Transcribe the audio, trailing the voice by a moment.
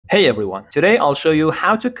Hey everyone, today I'll show you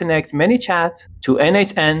how to connect Manychat to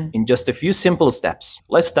N8n in just a few simple steps.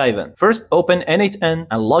 Let's dive in. First, open N8n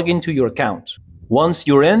and log into your account. Once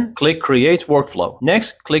you're in, click Create Workflow.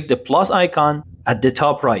 Next, click the plus icon at the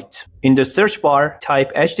top right. In the search bar,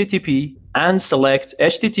 type HTTP and select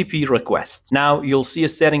HTTP request. Now you'll see a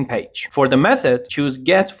setting page. For the method, choose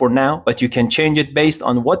get for now, but you can change it based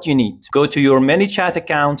on what you need. Go to your Manychat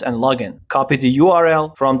account and log in. Copy the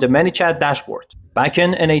URL from the Manychat dashboard. Back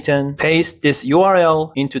in N8n, paste this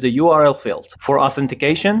URL into the URL field. For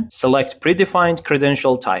authentication, select predefined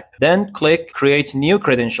credential type. Then click Create New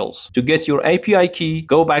Credentials. To get your API key,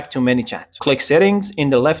 go back to Manychat. Click Settings in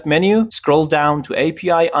the left menu, scroll down to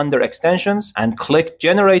API under Extensions, and click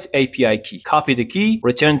Generate API Key. Copy the key,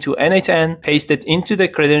 return to N8n, paste it into the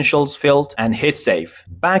Credentials field, and hit Save.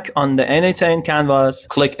 Back on the N8n canvas,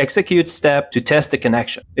 click Execute step to test the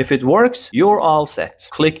connection. If it works, you're all set.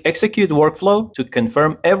 Click Execute Workflow to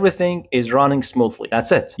confirm everything is running smoothly.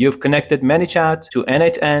 That's it. You've connected Manychat to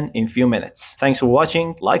N8n in few minutes. Thanks for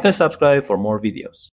watching. Like and subscribe for more videos.